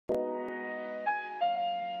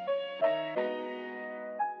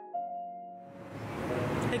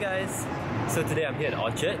guys! So today I'm here at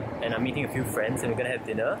Orchard and I'm meeting a few friends and we're gonna have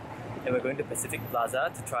dinner and we're going to Pacific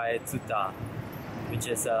Plaza to try Tsuta, which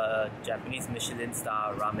is a Japanese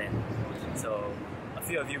Michelin-starred ramen. So a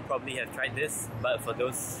few of you probably have tried this, but for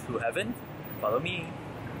those who haven't, follow me.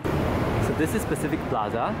 So this is Pacific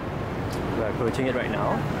Plaza. We're approaching it right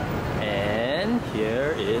now and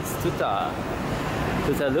here is Tsuta.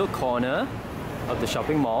 So it's a little corner of the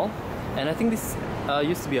shopping mall and I think this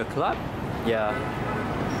used to be a club. Yeah,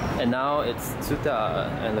 and now it's Tsuta,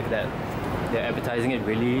 and look at that. They're advertising it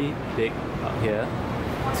really big out here.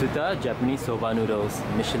 Tsuta Japanese soba noodles,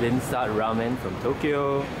 Michelin-starred ramen from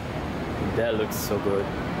Tokyo. That looks so good.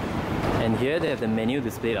 And here they have the menu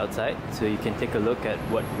displayed outside, so you can take a look at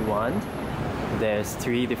what you want. There's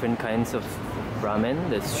 3 different kinds of ramen.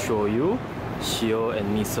 There's shoyu, shio,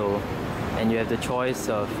 and miso. And you have the choice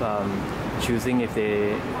of choosing if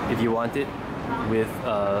you want it with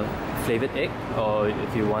flavoured egg or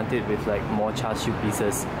if you want it with like more char siu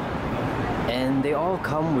pieces. And they all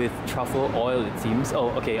come with truffle oil, it seems. Oh,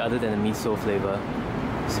 okay, other than the miso flavour.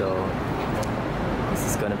 So this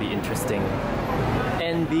is gonna be interesting.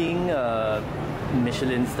 And being a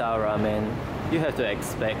Michelin-star ramen, you have to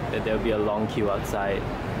expect that there'll be a long queue outside.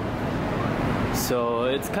 So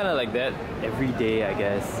it's kind of like that every day, I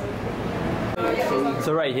guess.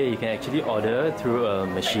 So right here you can actually order through a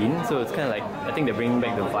machine, so it's kind of like, I think they're bringing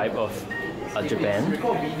back the vibe of Japan.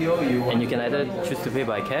 And you can either choose to pay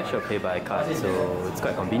by cash or pay by card, so it's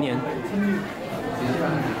quite convenient.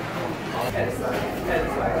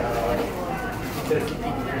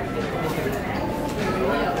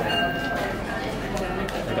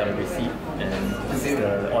 I got a receipt and this is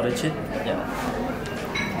the order sheet. Yeah.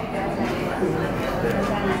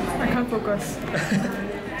 I can't focus.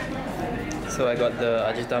 So I got the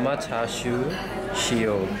Ajitama char siu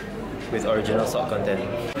shio with original salt content.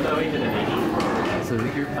 So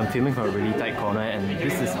I'm filming from a really tight corner and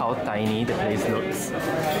this is how tiny the place looks.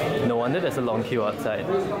 No wonder there's a long queue outside.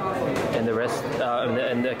 And the rest,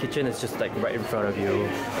 and the kitchen is just like right in front of you.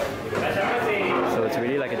 So it's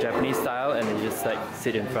really like a Japanese style and you just like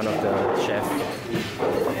sit in front of the chef.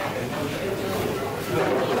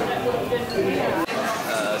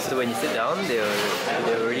 So when you sit down, they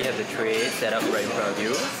already have the tray set up right in front of you.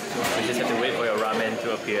 You just have to wait for your ramen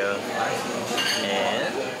to appear.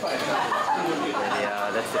 And yeah,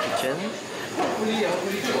 that's the kitchen.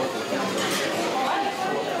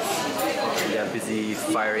 They are busy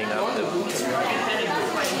firing up the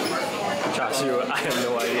char siu. I have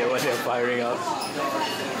no idea what they're firing up.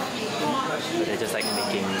 But they're just like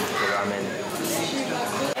making the ramen.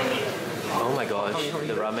 Oh my gosh,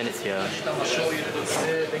 the ramen is here.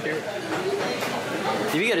 Thank you.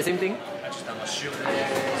 Did we get the same thing?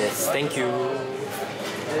 Yes, thank you.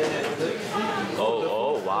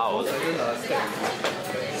 Oh wow.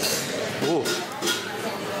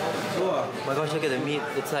 Oh my gosh, look at the meat.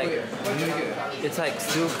 It's like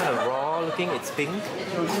still kind of raw looking. It's pink.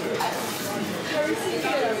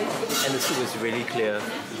 And the soup is really clear.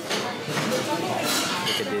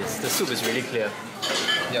 Look at this. The soup is really clear.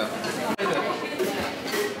 Yeah. You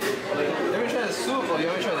want to try the soup or you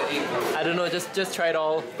want to try the egg? I don't know, just try it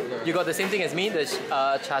all. Okay. You got the same thing as me, the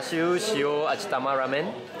char siu, shio, Ajitama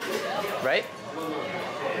ramen, right?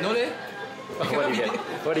 No leh. What do you get?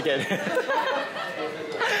 What do you get?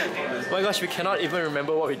 Oh my gosh, we cannot even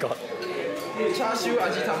remember what we got. Char siu,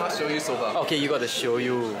 Ajitama, shoyu soba. Okay, you got the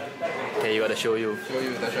shoyu. Okay, you got the shoyu.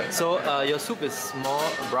 Shoyu, that's right. So your soup is more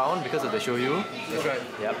brown because of the shoyu? That's right.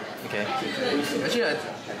 Yep, okay. Actually,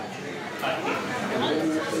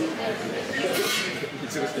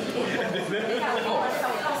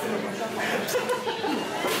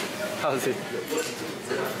 How's it?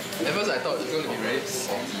 At first I thought it was going to be very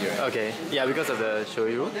salty, right? Okay, yeah, because of the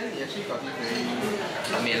shoyu. But then it actually got this very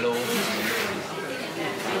mellow.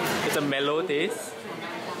 It's a mellow taste.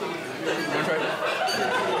 You want to try?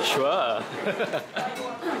 Sure.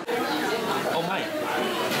 Oh my.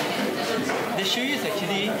 The shoyu is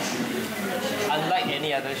actually unlike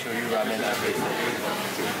any other shoyu ramen I've tasted.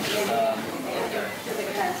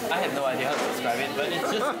 I have no idea how to describe it, but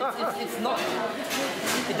it's just, it's not,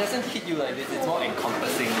 it doesn't hit you like this, it's more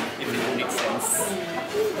encompassing, if it makes sense.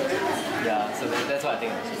 Yeah, so that's what I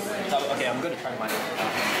think. So, okay, I'm going to try mine.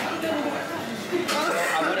 So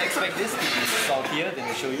I would expect this to be saltier than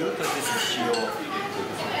the shoyu because this is shio.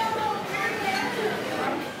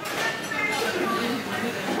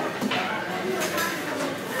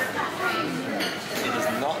 It is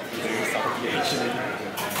not very salty actually.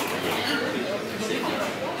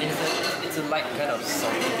 It's a light kind of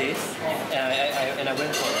salty taste, and I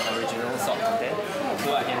went for an original salt content.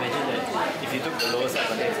 So I can imagine that if you took the lower salt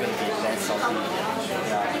content, it's going to be less salty.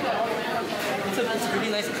 Yeah. It's a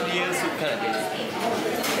really nice clear soup kind of taste.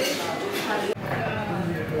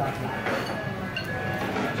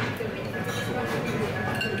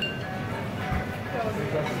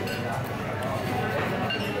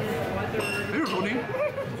 Are you recording?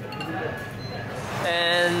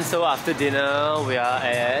 And so after dinner, we are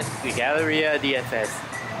at the Galleria DFS.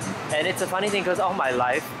 And it's a funny thing because all my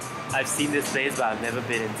life, I've seen this place but I've never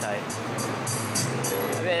been inside.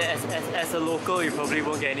 I mean, as a local, you probably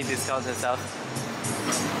won't get any discounts and stuff.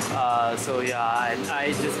 So yeah, and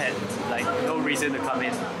I just had like no reason to come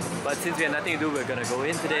in. But since we have nothing to do, we're gonna go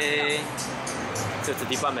in today. So it's a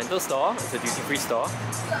departmental store, it's a duty-free store.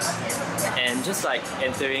 And just like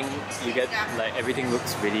entering, you get like everything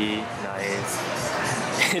looks really nice.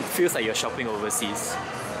 It feels like you're shopping overseas.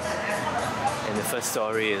 And the first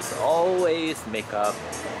story is always makeup,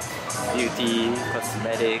 beauty,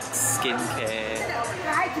 cosmetics, skincare.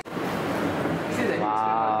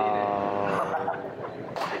 Wow.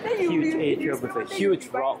 Huge atrium with a huge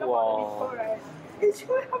rock wall.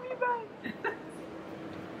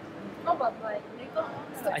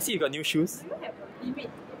 I see you got new shoes.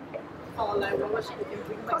 Or like membership you can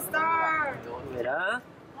bring Costa!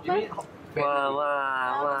 Wait, Wow,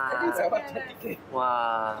 wow, wow.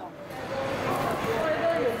 Wow.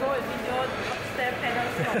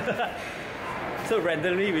 So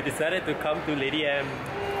randomly we decided to come to Lady M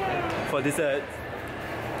for dessert.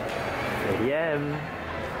 Lady M.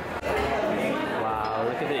 Wow,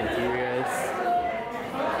 look at the interiors.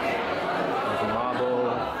 There's marble.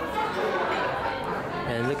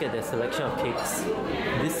 And look at the selection of cakes.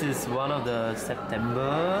 This is one of the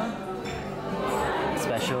September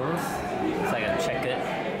specials. It's like a checkered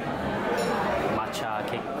matcha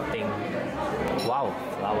cake thing. Wow,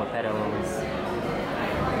 flower petals.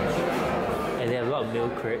 And they have a lot of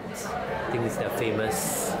milk crepes. I think it's their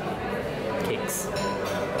famous cakes.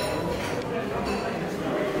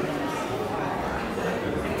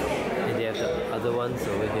 And they have the other ones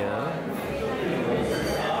over here.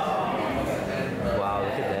 Wow,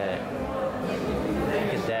 look at that.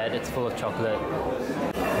 Look at that, it's full of chocolate.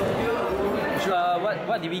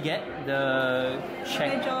 What did we get? The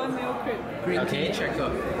Signature milk crepe. Green tea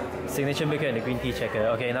checker. Signature milk and the green tea checker.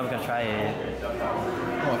 Okay, now we're gonna try it.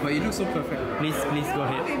 Oh, but it looks so perfect. Please go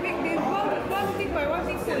ahead. They make one thing by one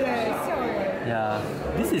thing food Yeah,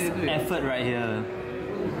 this is effort right here.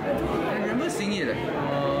 I remember seeing it.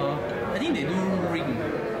 I think they do ring.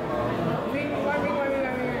 Ring.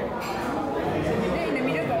 Then in the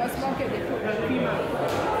middle got a small cake they put cream.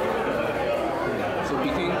 So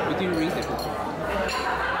between rings they put.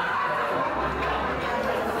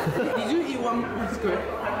 Did you eat one square?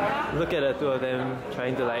 Look at the two of them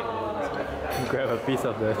trying to like grab a piece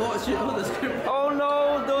of the... Oh shit, oh the script. Oh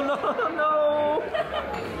no, no.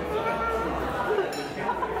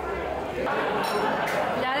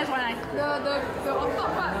 Yeah, that's why the on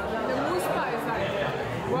top part, the mousse part is like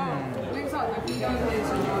wow, brings out the cream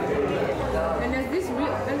taste. And there's this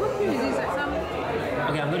weird, and what cream is this? Like some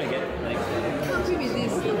Okay, I'm gonna get like... what cream is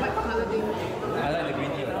this? The white color thing. I like the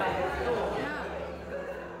green tea.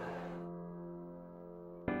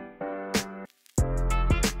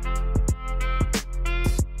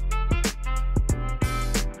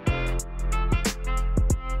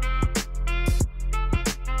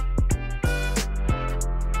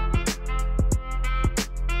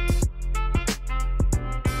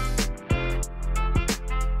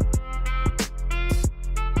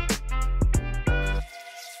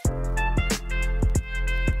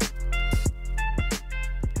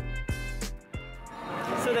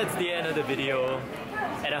 So that's the end of the video,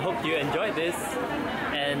 and I hope you enjoyed this,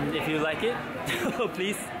 and if you like it,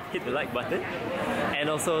 please hit the like button and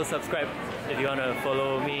also subscribe if you want to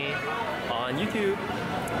follow me on YouTube.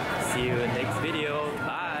 See you